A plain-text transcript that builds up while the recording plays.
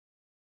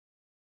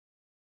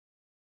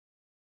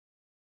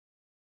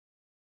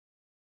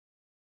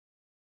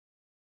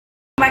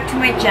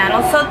my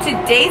channel. So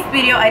today's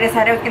video, I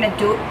decided I was gonna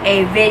do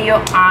a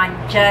video on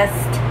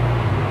just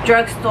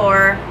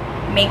drugstore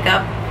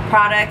makeup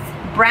products,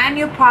 brand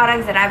new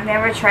products that I've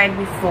never tried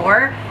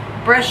before.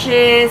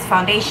 Brushes,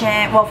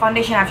 foundation. Well,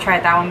 foundation, I've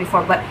tried that one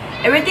before, but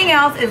everything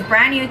else is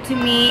brand new to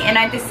me, and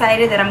I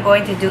decided that I'm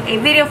going to do a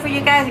video for you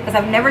guys because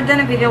I've never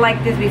done a video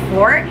like this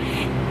before.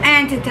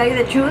 And to tell you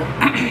the truth,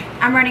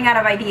 I'm running out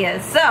of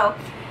ideas. So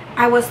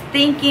I was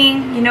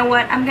thinking, you know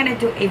what, I'm gonna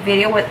do a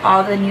video with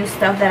all the new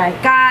stuff that I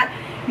got.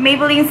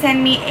 Maybelline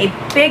sent me a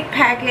big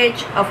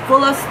package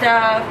full of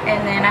stuff,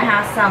 and then I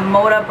have some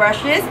Moda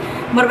brushes.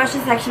 Moda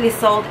brushes actually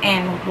sold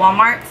in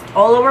Walmart,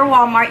 all over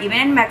Walmart, even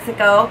in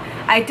Mexico.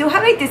 I do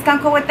have a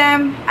discount code with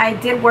them. I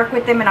did work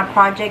with them in a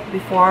project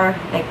before,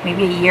 like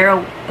maybe a year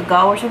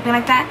ago or something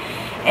like that.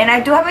 And I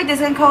do have a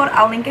discount code.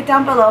 I'll link it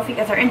down below if you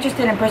guys are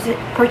interested in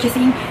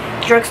purchasing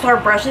drugstore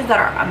brushes that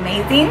are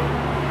amazing.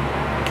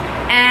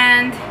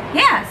 And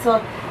yeah, so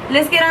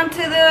let's get on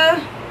to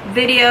the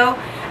video.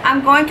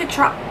 I'm going to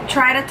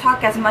try to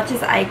talk as much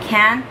as I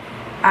can.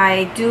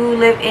 I do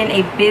live in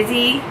a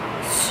busy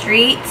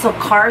street, so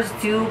cars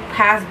do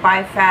pass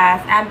by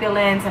fast,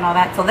 ambulance and all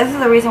that. So this is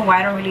the reason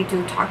why I don't really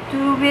do talk to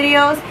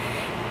videos.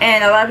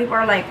 And a lot of people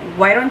are like,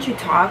 why don't you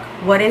talk?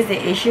 What is the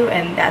issue?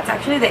 And that's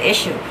actually the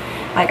issue.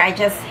 Like, I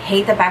just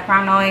hate the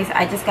background noise.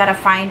 I just gotta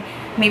find,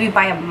 maybe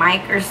buy a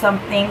mic or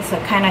something so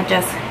it kind of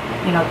just,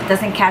 you know,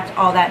 doesn't catch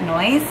all that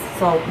noise.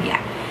 So yeah,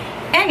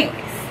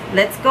 anyways,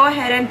 let's go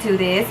ahead and do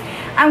this.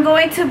 I'm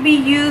going to be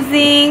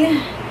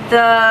using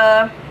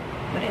the,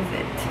 what is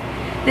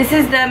it? This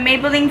is the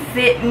Maybelline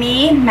Fit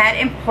Me Matte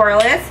and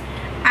Poreless.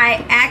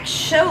 I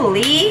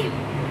actually,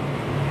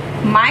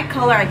 my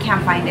color, I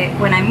can't find it.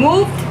 When I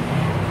moved,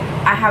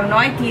 I have no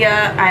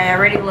idea. I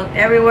already looked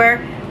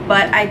everywhere,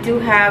 but I do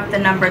have the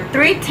number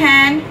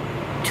 310,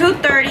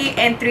 230,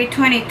 and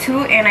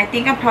 322, and I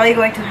think I'm probably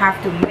going to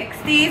have to mix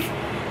these.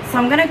 So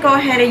I'm gonna go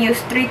ahead and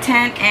use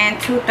 310 and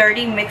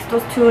 230, mix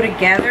those two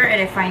together, and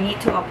if I need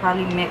to, I'll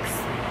probably mix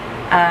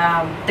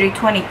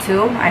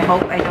 322. I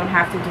hope I don't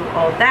have to do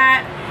all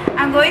that.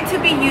 I'm going to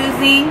be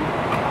using,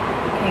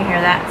 can you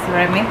hear that? See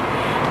what I mean?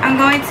 I'm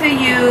going to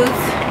use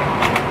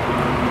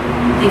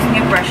these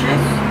new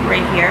brushes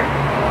right here.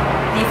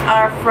 These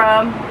are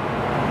from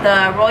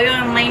the Royal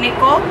and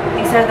Langnickel.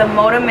 These are the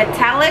Moda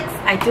Metallics.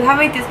 I do have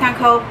a discount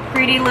code,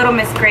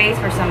 PrettyLilMzGrace,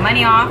 for some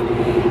money off.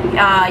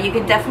 You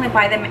can definitely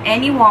buy them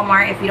any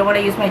Walmart. If you don't want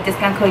to use my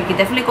discount code, you can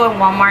definitely go in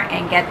Walmart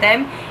and get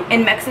them.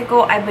 In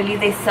Mexico, I believe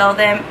they sell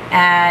them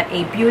at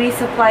a beauty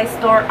supply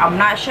store. I'm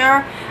not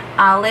sure.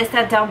 I'll list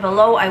that down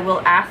below. I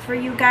will ask for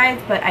you guys,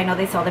 but I know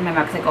they sell them in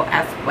Mexico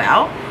as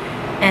well.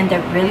 And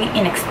they're really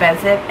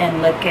inexpensive,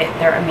 and look at,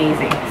 they're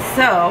amazing.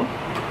 So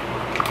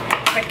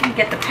if I can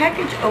get the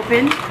package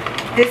open.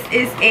 This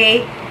is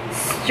a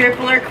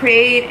Stripler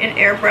Create and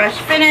Airbrush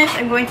finish.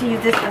 I'm going to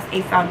use this as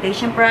a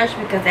foundation brush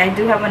because I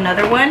do have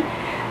another one,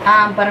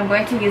 but I'm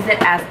going to use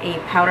it as a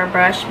powder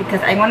brush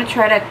because I want to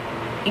try to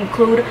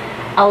include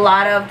a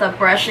lot of the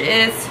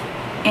brushes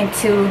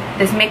into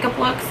this makeup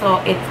look, so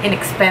it's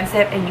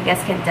inexpensive, and you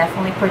guys can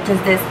definitely purchase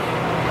this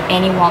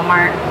any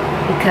Walmart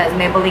because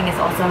Maybelline is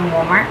also in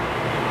Walmart.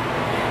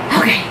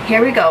 Okay,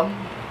 here we go.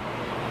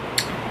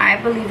 I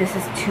believe this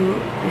is too,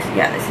 this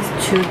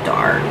is too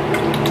dark.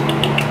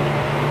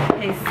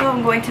 Okay, so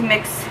I'm going to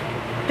mix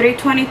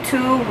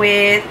 322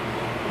 with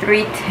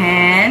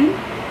 310.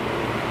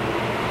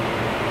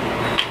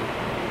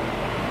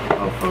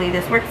 Hopefully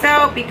this works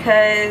out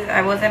because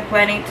I wasn't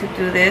planning to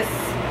do this,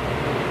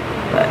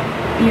 but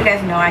you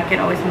guys know I can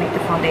always make the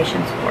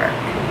foundations work.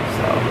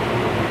 So,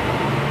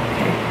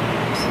 okay,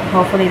 so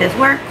hopefully this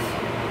works.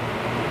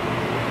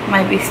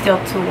 Might be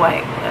still too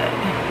white, but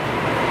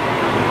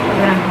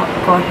we're gonna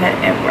go ahead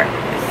and work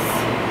this.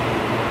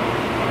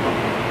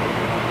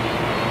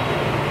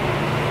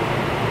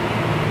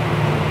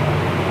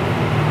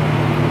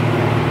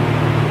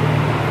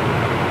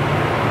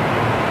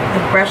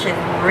 The brush is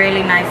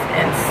really nice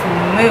and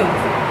smooth.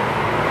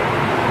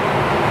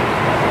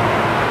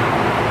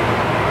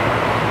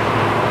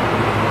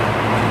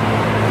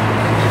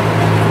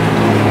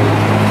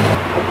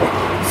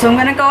 So I'm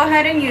gonna go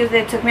ahead and use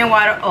it. It took me a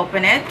while to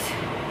open it.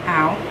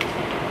 Ow.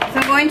 So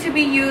I'm going to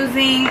be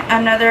using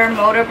another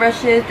Moda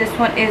brushes. This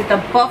one is the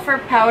Buffer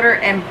Powder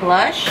and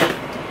Blush.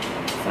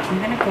 So I'm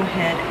going to go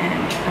ahead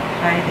and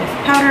apply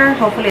this powder.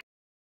 Hopefully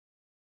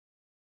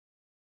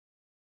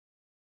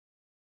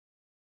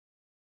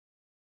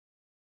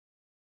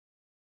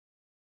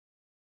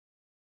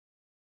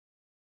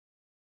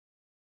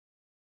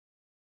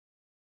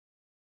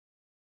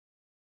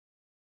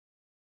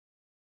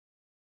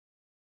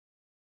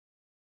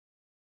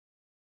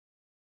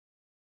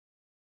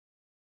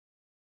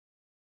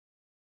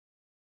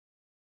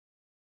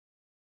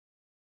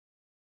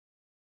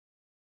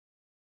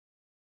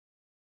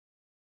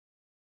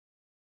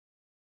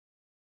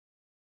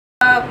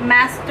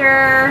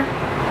Master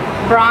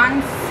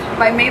Bronze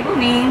by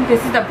Maybelline.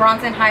 This is the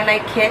Bronze and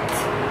Highlight Kit.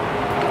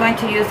 I'm going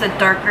to use a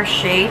darker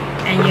shade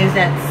and use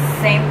that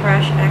same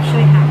brush. I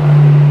actually have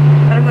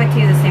one, but I'm going to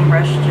use the same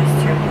brush just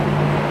to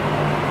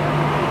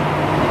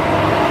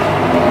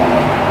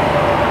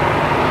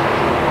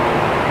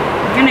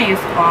gonna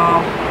use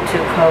all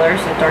two colors,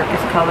 the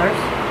darkest colors.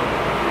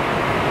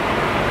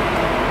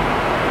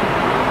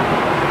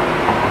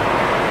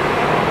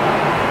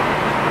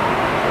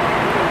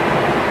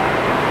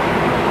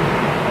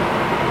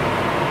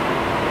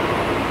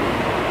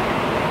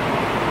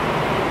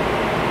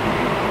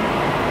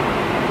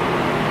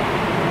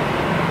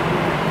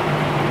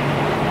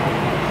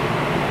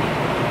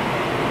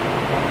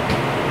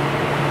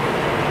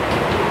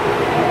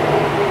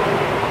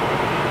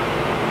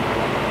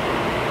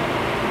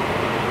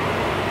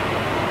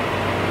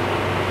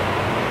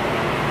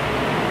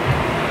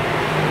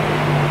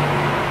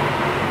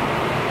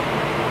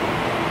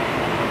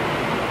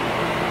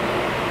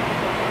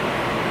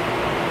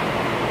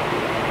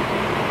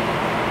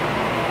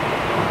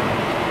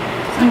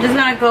 I'm just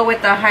gonna go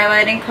with the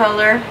highlighting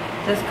color,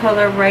 this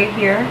color right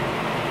here.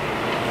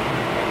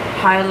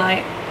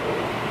 Highlight.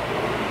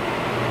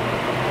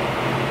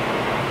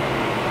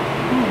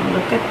 Oh,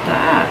 look at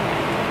that.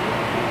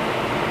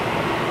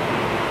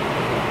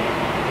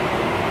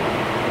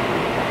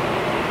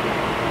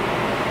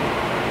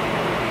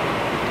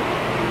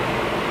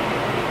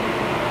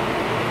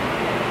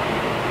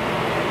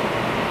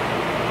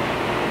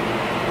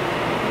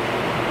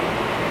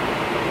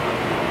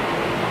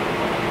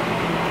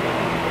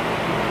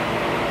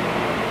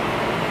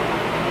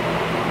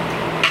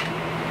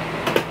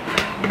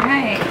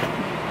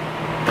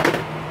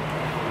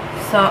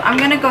 So I'm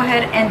gonna go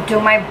ahead and do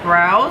my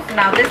brows.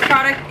 Now this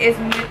product is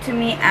new to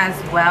me as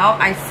well.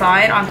 I saw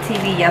it on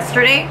TV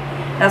yesterday.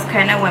 That's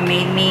kind of what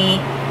made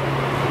me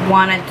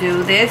want to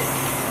do this.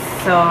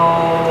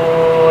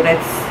 So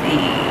let's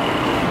see.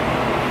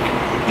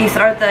 These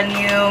are the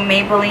new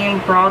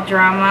Maybelline Brow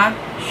Drama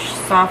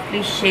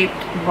Softly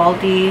Shaped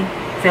Baldy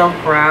Filled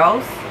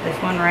Brows. This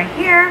one right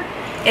here.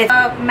 It's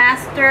a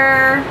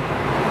Master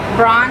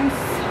Bronze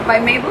by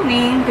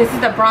Maybelline. This is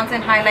the Bronze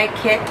and Highlight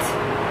Kit.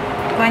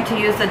 I'm going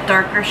to use a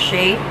darker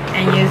shade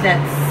and use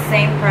that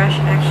same brush.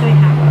 I actually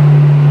have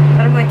one,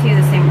 but I'm going to use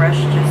the same brush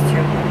just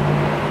to.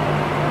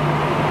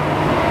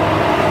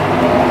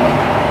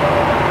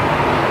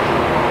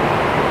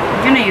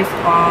 I'm going to use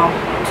all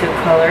two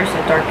colors,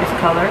 the darkest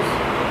colors.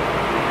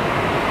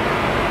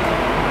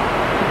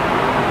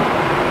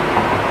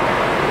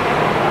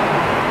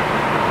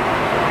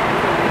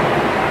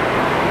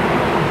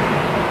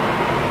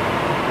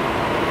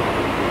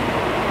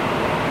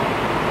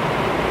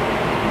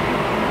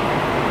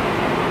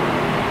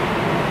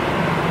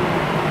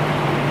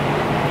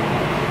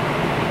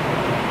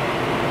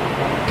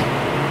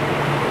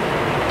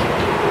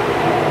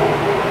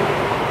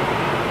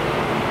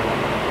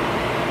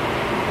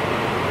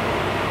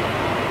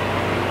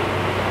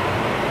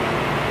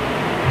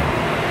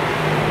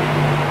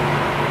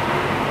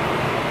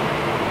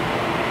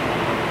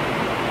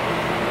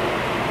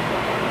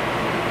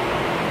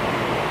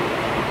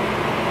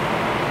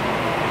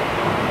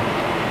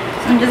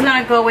 I'm just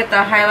gonna go with the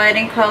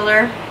highlighting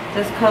color,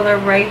 this color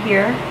right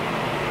here.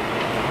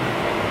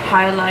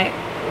 Highlight.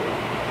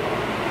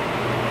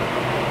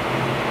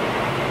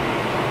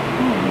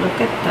 Oh,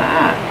 look at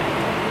that.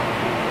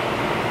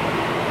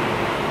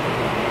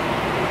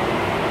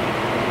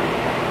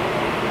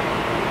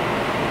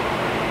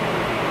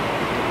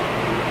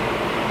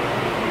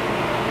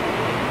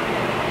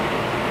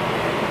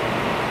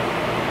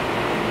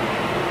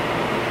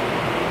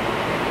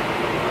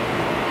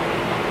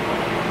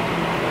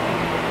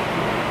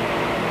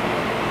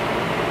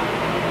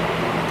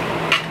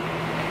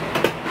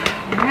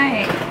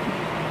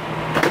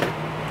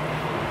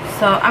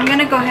 So I'm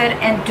gonna go ahead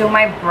and do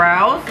my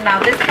brows. Now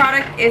this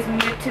product is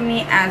new to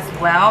me as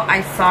well.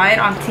 I saw it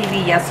on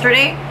TV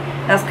yesterday.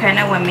 That's kind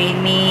of what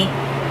made me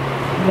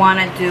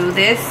want to do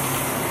this.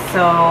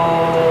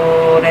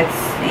 So let's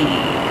see.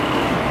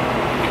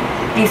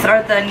 These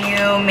are the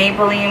new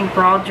Maybelline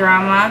Brow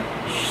Drama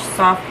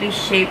Softly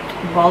Shaped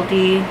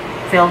Baldy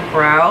Filled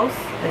Brows.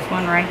 This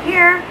one right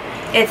here.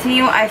 It's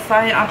new. I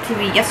saw it on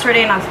TV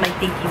yesterday and I was like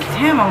thinking,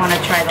 damn, I want to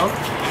try those.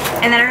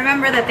 And then I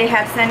remember that they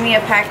had sent me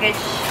a package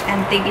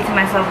and thinking to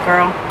myself,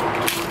 girl,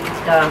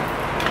 duh.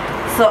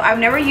 So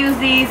I've never used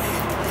these.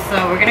 So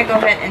we're going to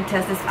go ahead and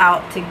test this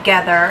out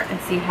together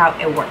and see how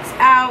it works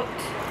out.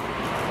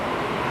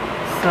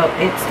 So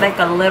it's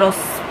like a little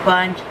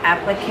sponge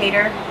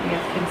applicator. You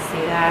guys can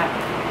see that.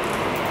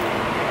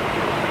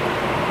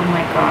 Oh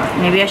my god.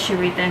 Maybe I should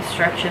read the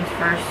instructions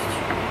first.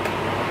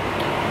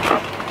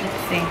 Let's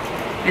see.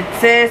 It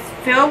says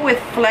fill with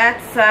flat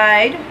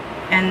side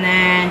and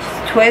then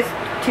twist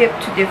tip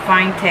to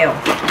define tail.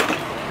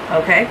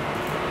 Okay.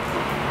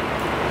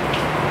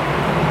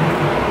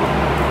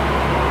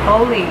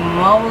 Holy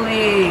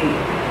moly.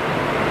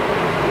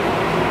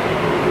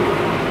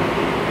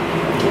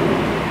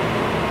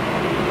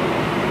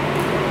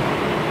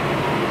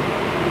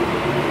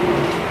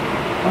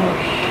 Oh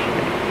shit.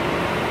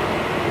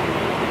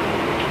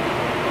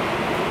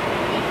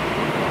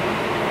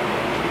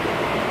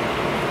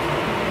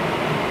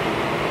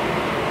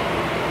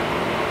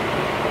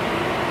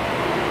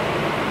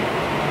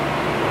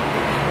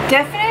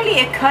 Definitely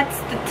it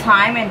cuts the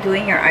time in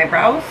doing your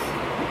eyebrows.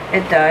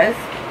 It does.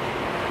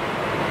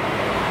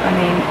 I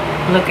mean,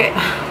 look at,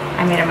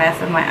 I made a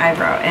mess of my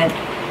eyebrow and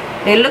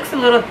it looks a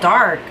little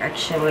dark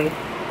actually.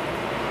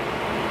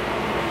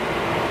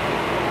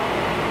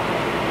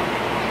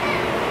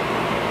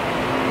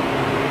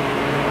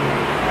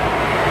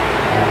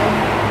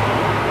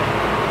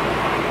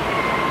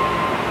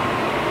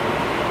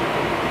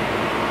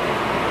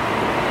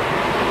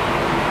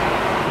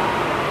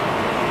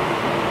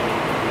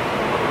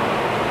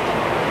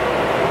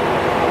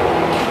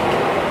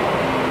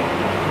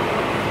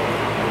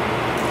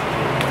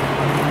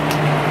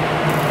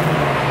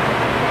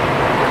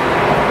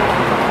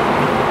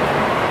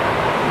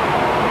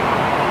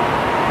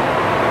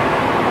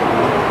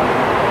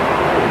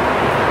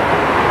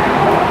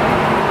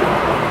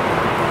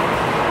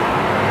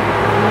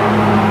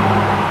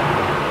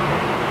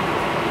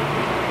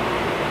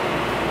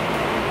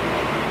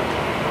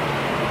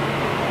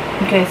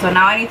 Okay, so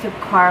now I need to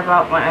carve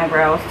out my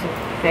eyebrows to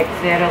fix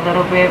it a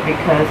little bit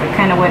because I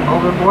kind of went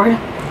overboard.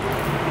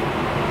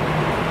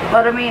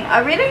 But I mean, I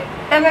really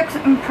am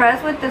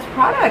impressed with this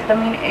product. I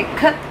mean, it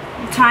cut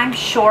time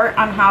short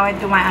on how I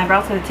do my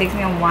eyebrows, so it takes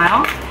me a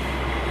while.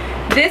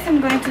 This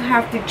I'm going to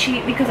have to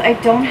cheat because I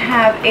don't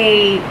have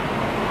a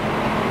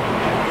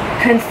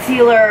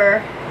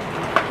concealer,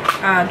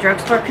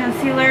 drugstore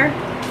concealer.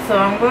 So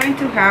I'm going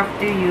to have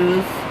to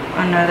use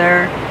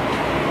another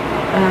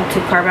to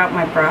carve out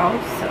my brows.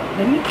 So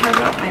let me carve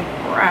out my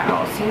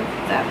brows, see if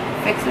that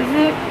fixes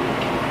it.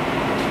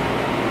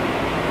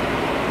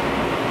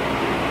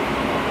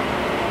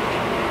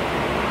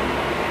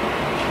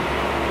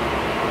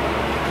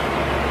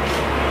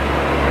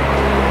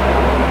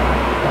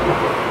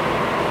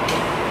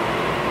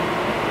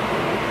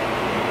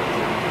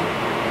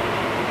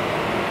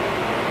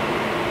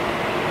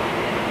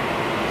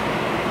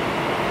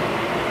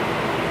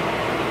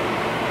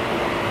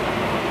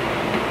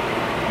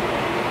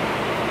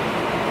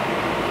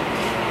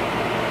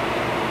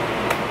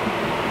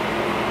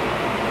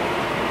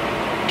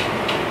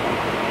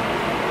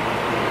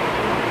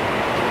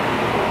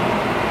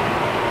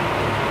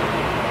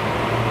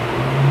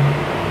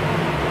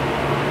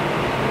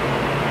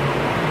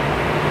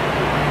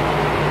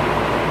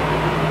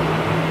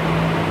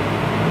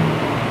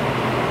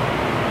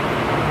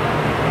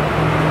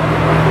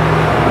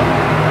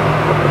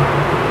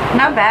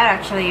 Not bad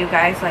actually, you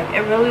guys. Like,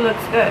 it really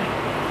looks good.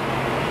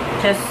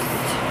 Just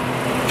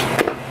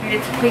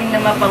needed to clean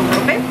them up a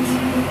little bit.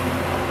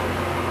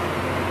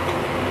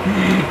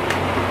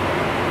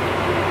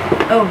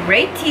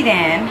 Alrighty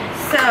then.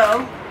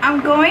 So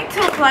I'm going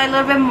to apply a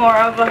little bit more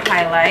of a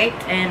highlight,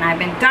 and I've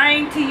been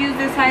dying to use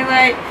this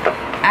highlight.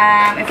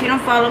 If you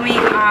don't follow me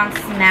on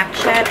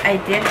Snapchat, I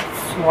did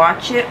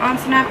swatch it on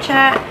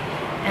Snapchat,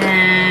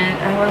 and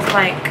I was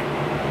like,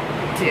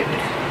 dude,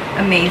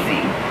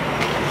 amazing.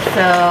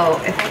 So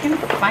if I can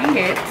find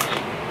it,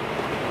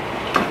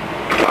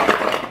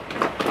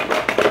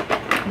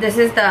 this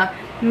is the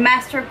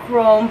Master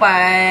Chrome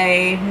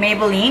by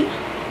Maybelline.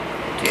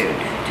 Dude,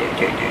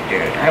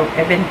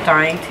 I've been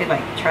dying to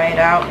like try it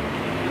out.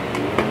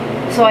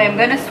 So I'm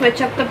gonna switch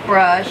up the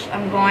brush.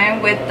 I'm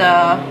going with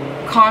the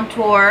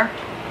contour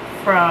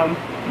from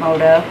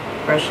Moda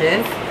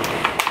brushes.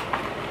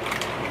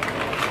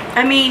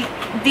 I mean,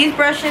 these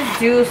brushes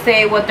do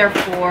say what they're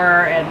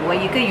for and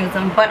what you can use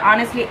them, but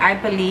honestly I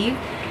believe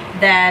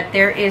that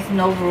there is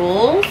no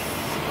rules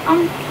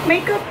on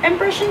makeup and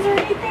brushes or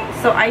anything,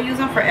 so I use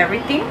them for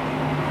everything.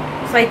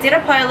 So I did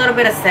apply a little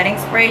bit of setting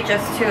spray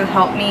just to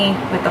help me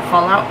with the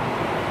fallout.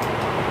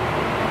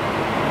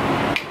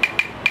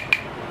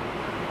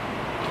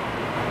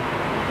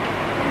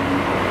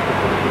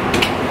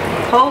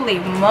 Holy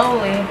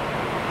moly,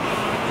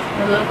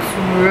 it looks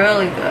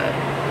really good.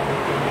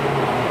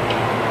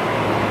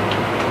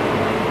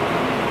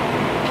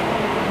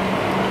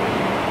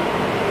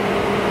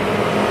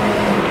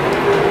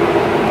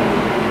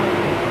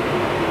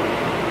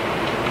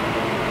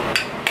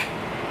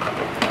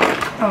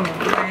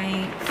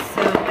 Alright,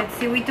 so let's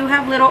see, we do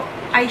have little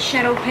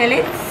eyeshadow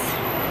palettes.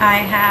 I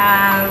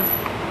have,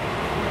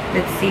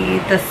 let's see,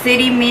 the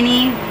City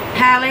Mini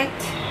palette.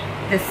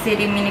 The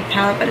City Mini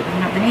palette, but it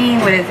doesn't have the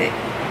name. What is it?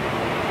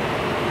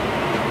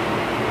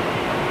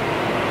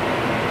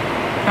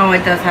 Oh,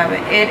 it does have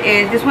it. It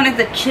is, this one is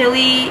the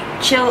Chill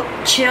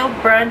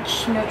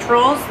Brunch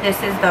Neutrals. This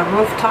is the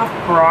Rooftop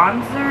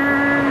Bronzes.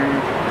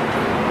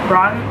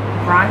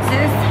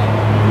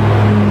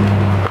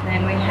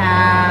 Then we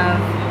have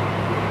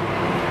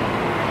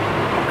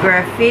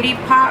Graffiti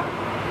Pop,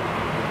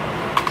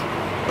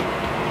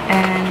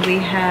 and we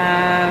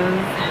have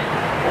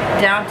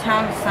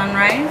Downtown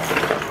Sunrise,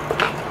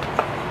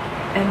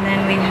 and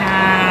then we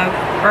have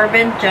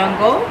Urban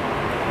Jungle.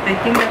 I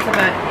think that's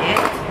about it,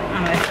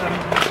 unless I'm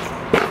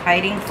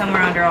hiding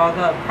somewhere under all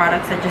the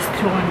products I just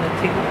threw on the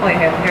table. Oh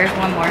yeah, here's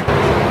one more.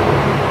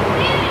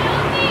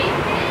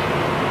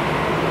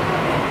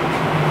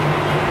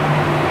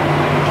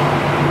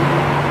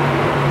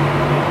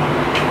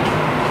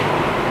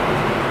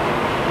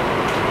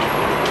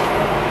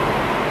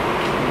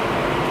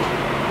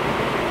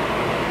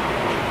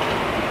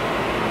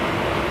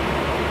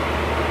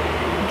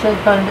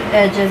 Just blend the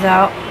edges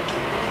out.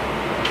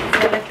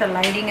 I feel like the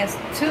lighting is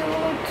too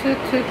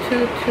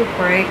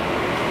bright.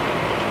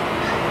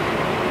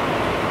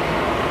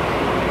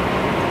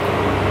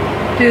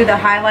 Dude, the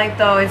highlight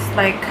though is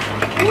like,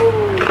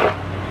 woo.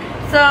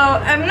 So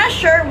I'm not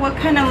sure what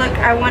kind of look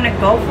I want to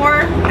go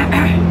for.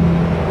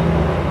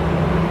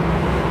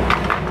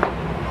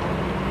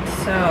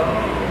 So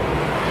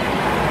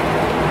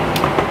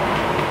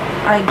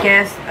I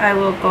guess I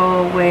will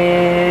go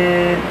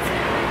with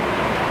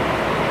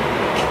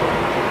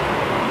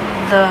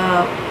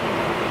the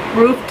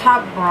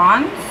rooftop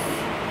bronze.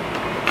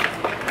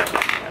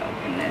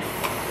 Open this.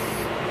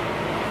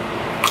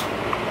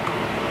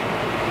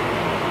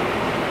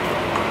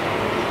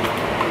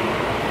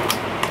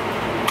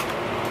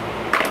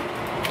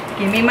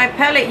 Give me my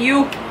palette,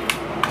 you.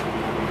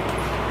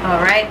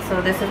 Alright,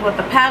 so this is what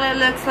the palette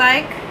looks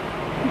like.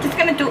 I'm just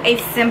gonna do a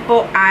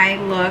simple eye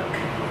look,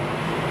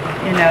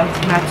 you know,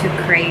 not too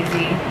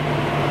crazy.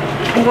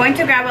 I'm going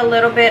to grab a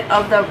little bit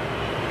of the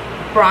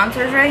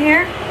bronzers right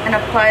here and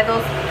apply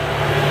those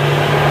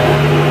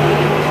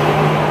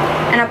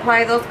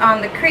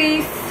on the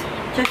crease,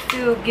 just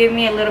to give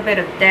me a little bit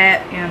of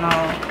depth, you know,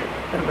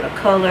 a little bit of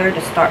color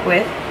to start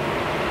with.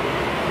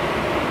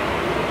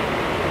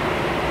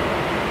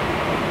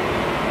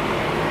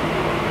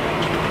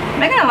 I'm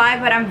not gonna lie,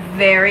 but I'm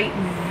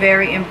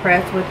very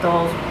impressed with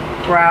those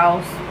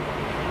brows,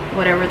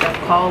 whatever that's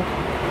called,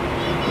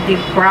 the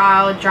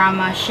brow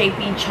drama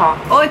shaping chalk.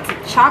 Oh, it's a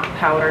chalk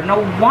powder. No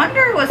wonder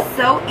it was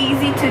so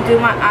easy to do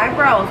my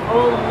eyebrows.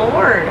 Oh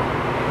Lord.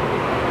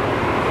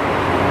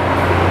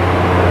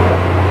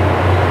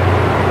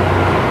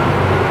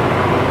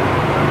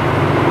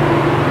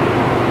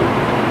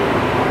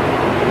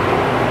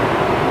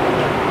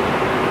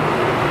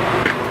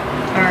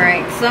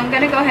 Alright, so I'm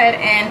gonna go ahead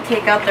and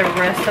take out the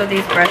rest of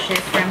these brushes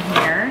from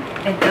here.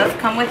 It does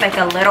come with like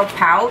a little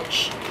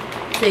pouch,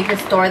 so you can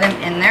store them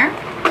in there.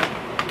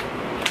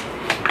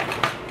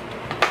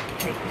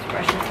 Take these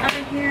brushes out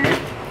of here.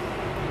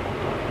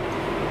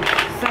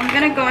 So I'm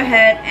gonna go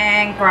ahead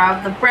and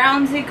grab the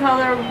brownsy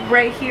color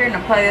right here and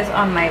apply this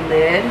on my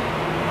lid.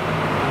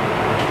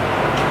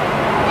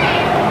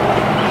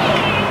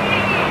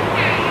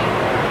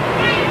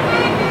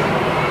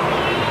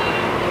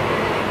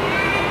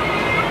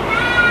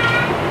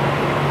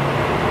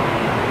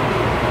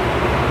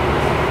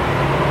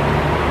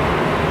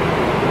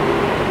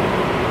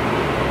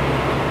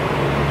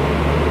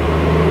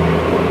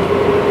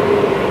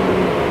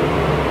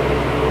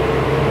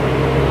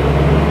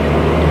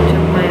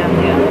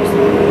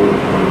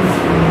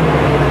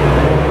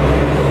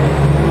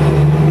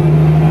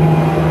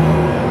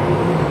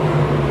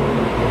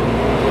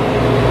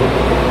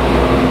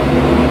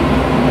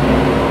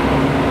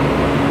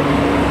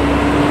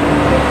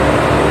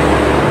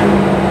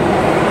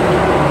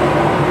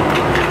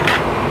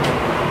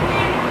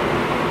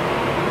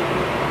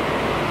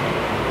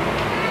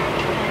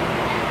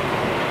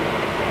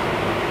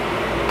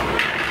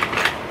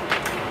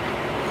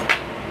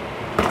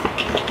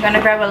 I'm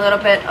gonna grab a little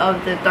bit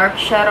of the dark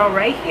shadow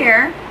right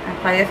here and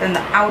apply this in the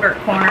outer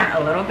corner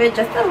a little bit,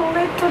 just a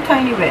little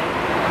tiny bit.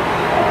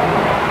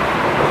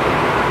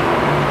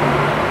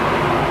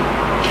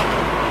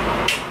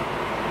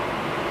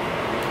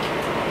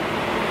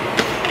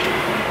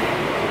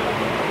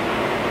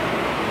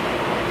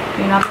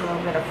 Clean up a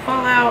little bit of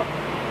fallout.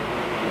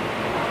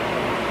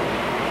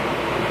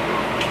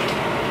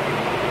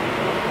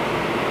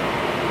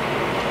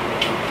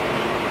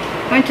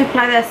 I'm going to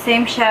apply that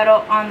same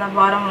shadow on the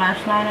bottom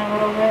lash line a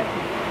little bit.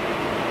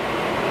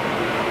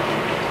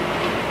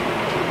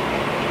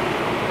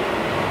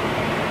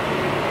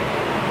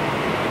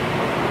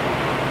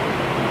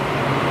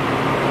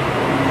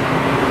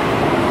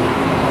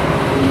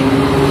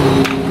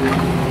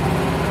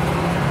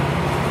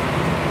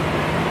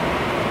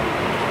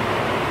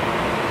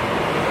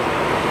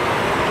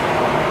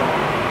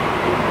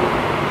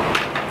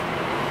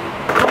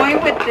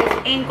 Going with this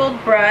angled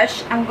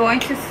brush, I'm going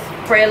to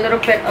spray a little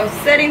bit of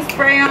setting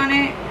spray on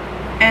it,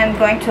 and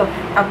going to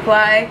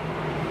apply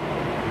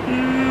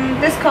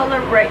this color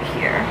right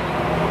here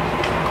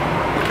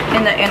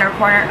in the inner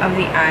corner of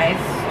the eyes,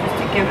 just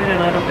to give it a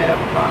little bit of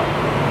pop.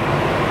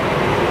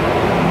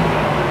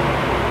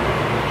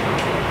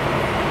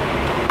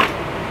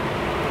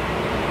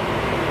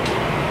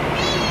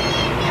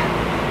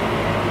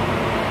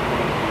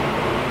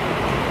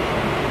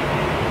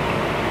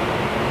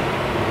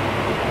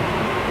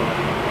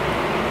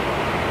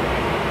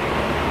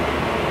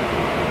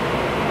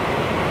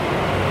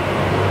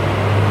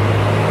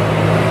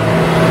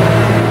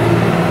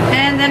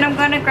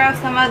 Grab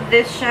some of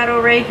this shadow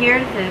right here,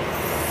 this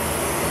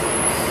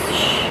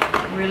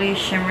really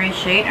shimmery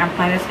shade. I'm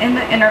applying this in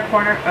the inner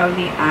corner of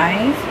the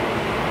eyes.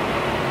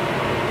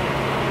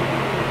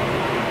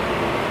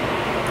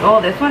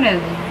 Oh, this one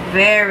is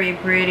very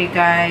pretty,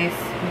 guys.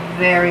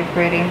 Very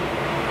pretty.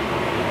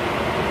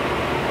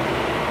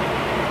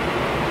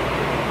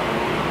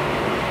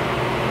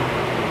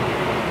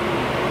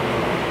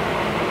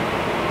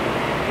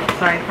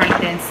 Sorry if I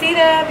didn't see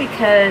that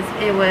because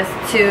it was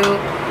too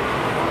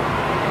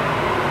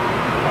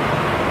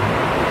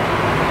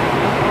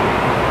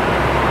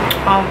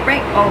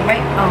Alright,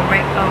 alright,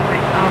 alright,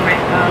 alright,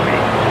 alright,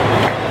 alright.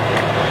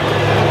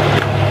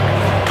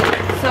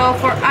 So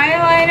for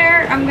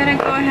eyeliner, I'm gonna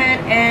go ahead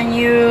and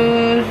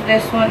use,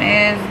 this one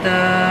is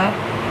the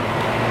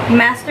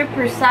Master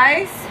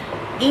Precise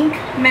Ink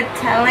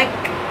Metallic.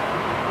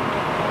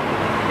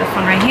 This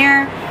one right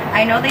here.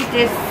 I know they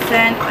did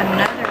send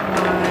another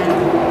one.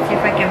 Let's see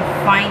if I can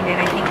find it.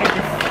 I think I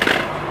just,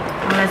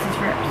 unless it's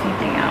for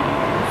something else.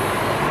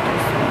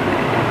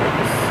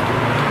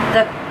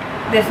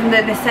 This one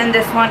that they send,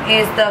 this one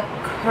is the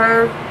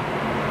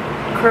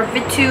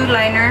Curvitude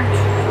liner.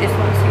 This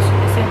one is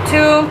in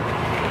 2.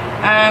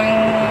 I'm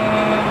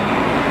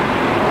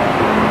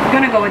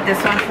gonna go with this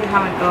one, see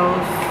how it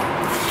goes.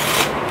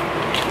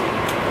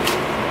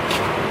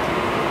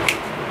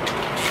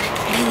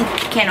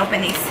 Can't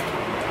open these.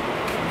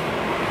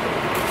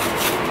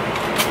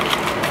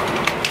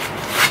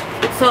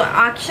 So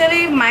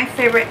actually my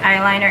favorite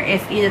eyeliner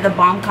is either the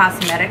Balm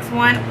Cosmetics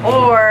one,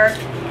 or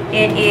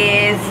it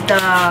is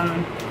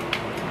the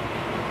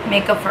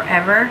Makeup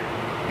Forever.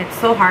 It's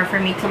so hard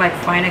for me to like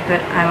find a good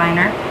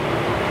eyeliner.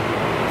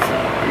 So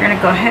we're gonna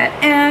go ahead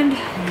and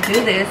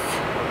do this.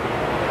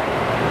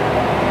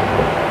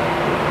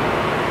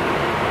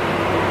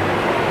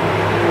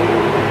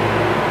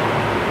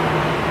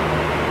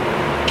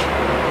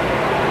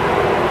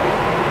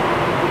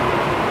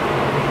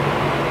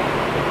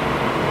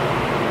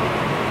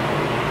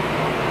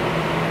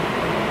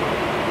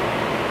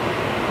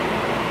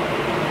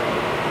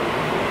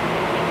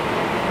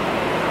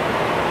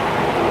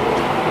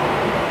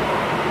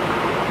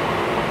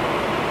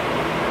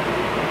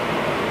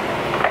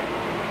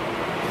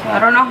 I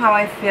don't know how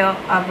I feel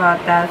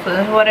about that. So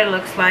this is what it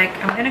looks like.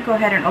 I'm gonna go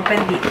ahead and open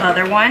the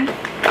other one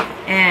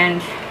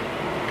and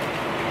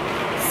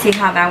see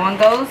how that one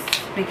goes,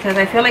 because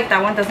I feel like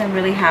that one doesn't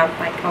really have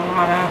like a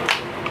lot of,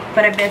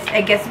 but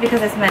I guess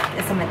because it's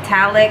a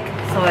metallic,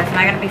 so it's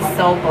not gonna be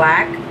so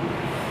black.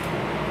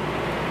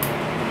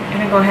 I'm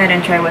gonna go ahead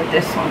and try with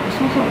this one. This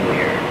one's so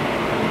weird.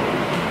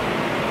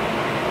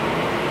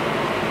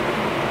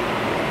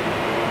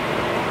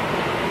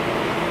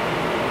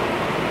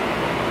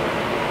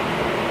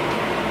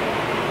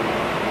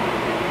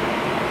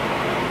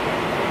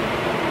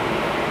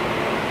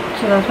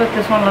 So that's what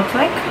this one looks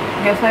like.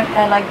 I guess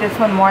I like this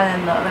one more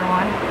than the other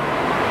one.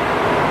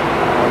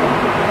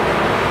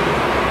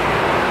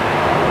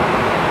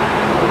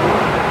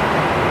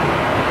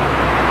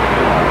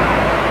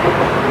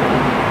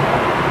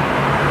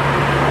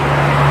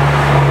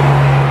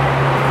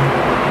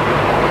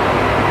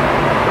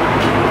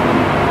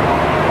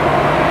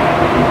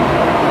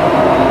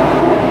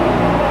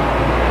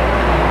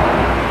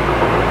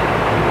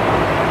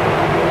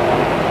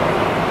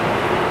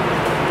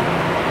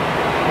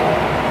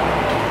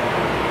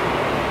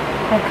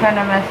 I kind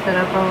of messed it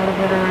up a little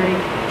bit already.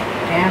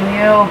 Damn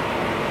you.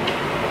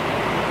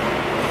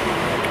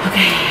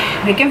 Okay,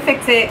 we can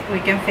fix it. We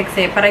can fix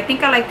it. But I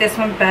think I like this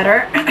one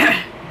better.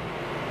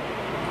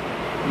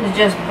 It's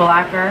just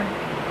blacker.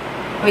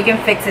 We can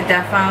fix it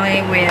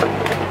definitely with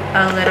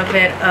a little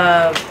bit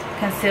of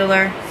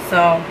concealer.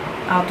 So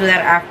I'll do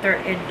that after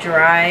it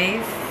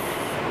dries.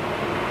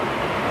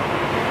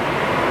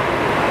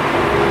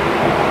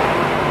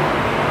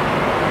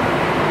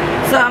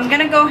 So I'm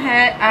gonna go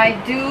ahead. I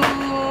do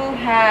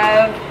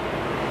have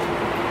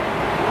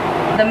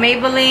the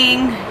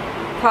Maybelline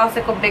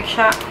Classical Big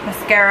Shot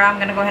mascara. I'm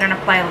gonna go ahead and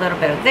apply a little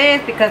bit of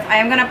this because I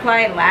am gonna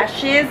apply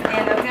lashes,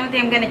 and that's the only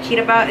thing I'm gonna cheat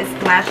about is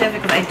lashes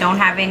because I don't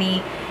have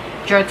any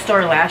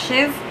drugstore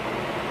lashes.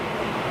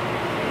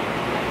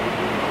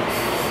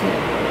 So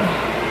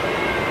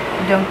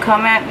don't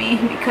come at me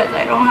because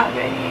I don't have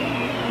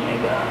any. Oh my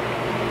god.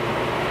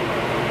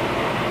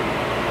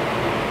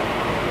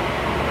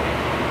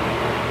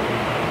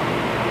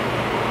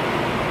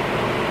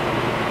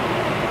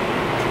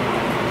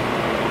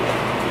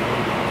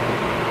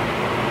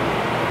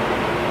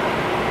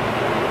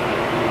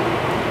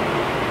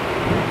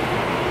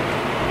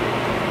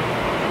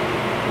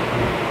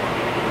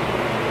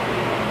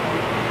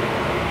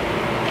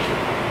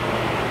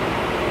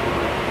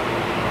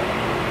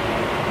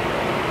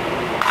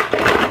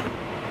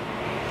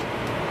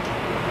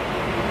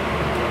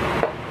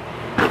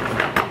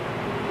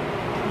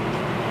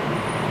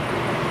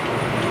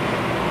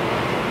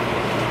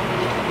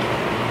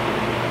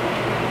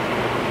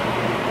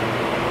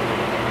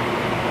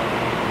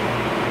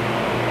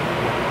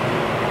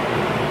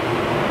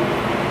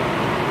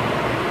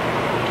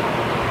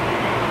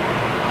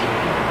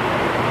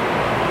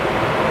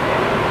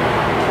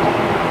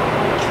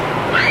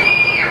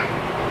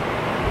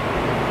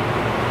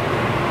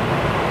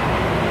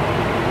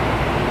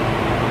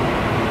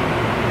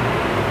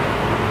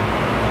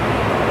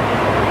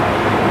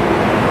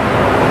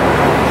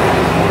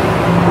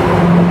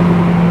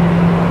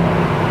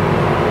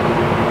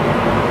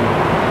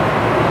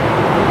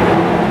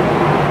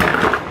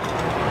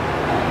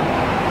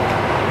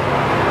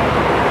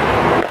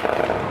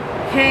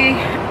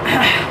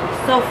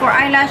 So for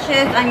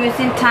eyelashes, I'm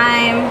using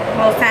Time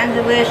Los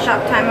Angeles, Shop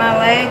Time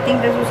LA. I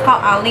think this was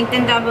called. I'll link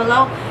them down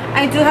below.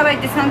 I do have a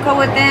discount code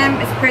with them.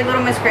 It's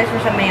PrettyLilMzGrace for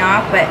some me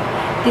off, but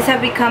these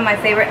have become my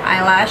favorite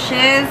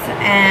eyelashes,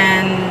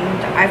 and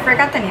I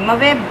forgot the name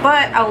of it,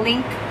 but I'll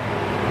link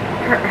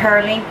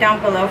her link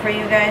down below for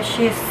you guys.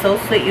 She is so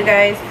sweet, you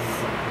guys.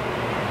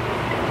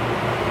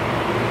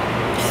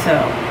 So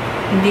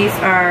these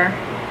are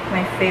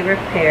my favorite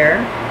pair.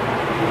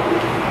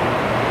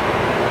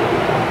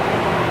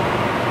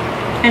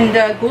 And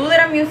the glue that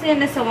I'm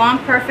using is Salon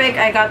Perfect.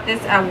 I got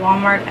this at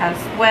Walmart as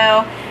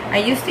well. I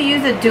used to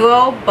use a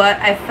duo, but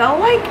I felt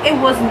like it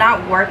was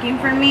not working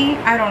for me.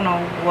 I don't know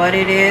what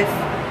it is,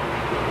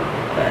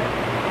 but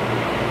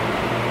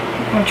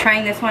I'm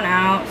trying this one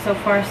out. So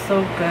far,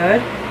 so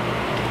good.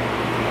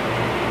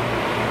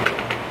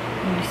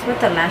 And this is what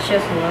the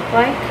lashes look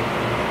like.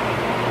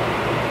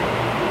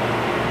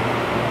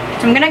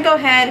 So I'm gonna go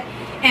ahead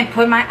and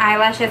put my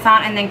eyelashes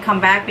on and then come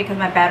back because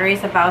my battery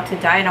is about to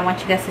die and I want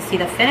you guys to see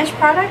the finished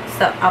product.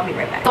 So I'll be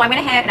right back. So I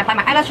went ahead and applied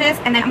my eyelashes,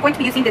 and then I'm going to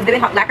be using this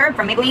Vivid Hot Lacquer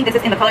from Maybelline. This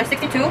is in the color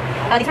 62.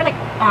 These are like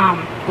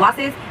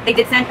glosses. They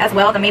did send as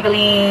well the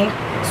Maybelline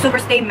Super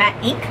Stay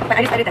Matte Ink, but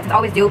I decided that since I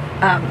always do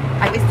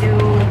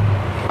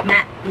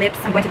matte lips,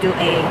 I'm going to do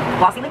a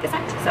glossy lip this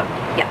time. So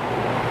yeah.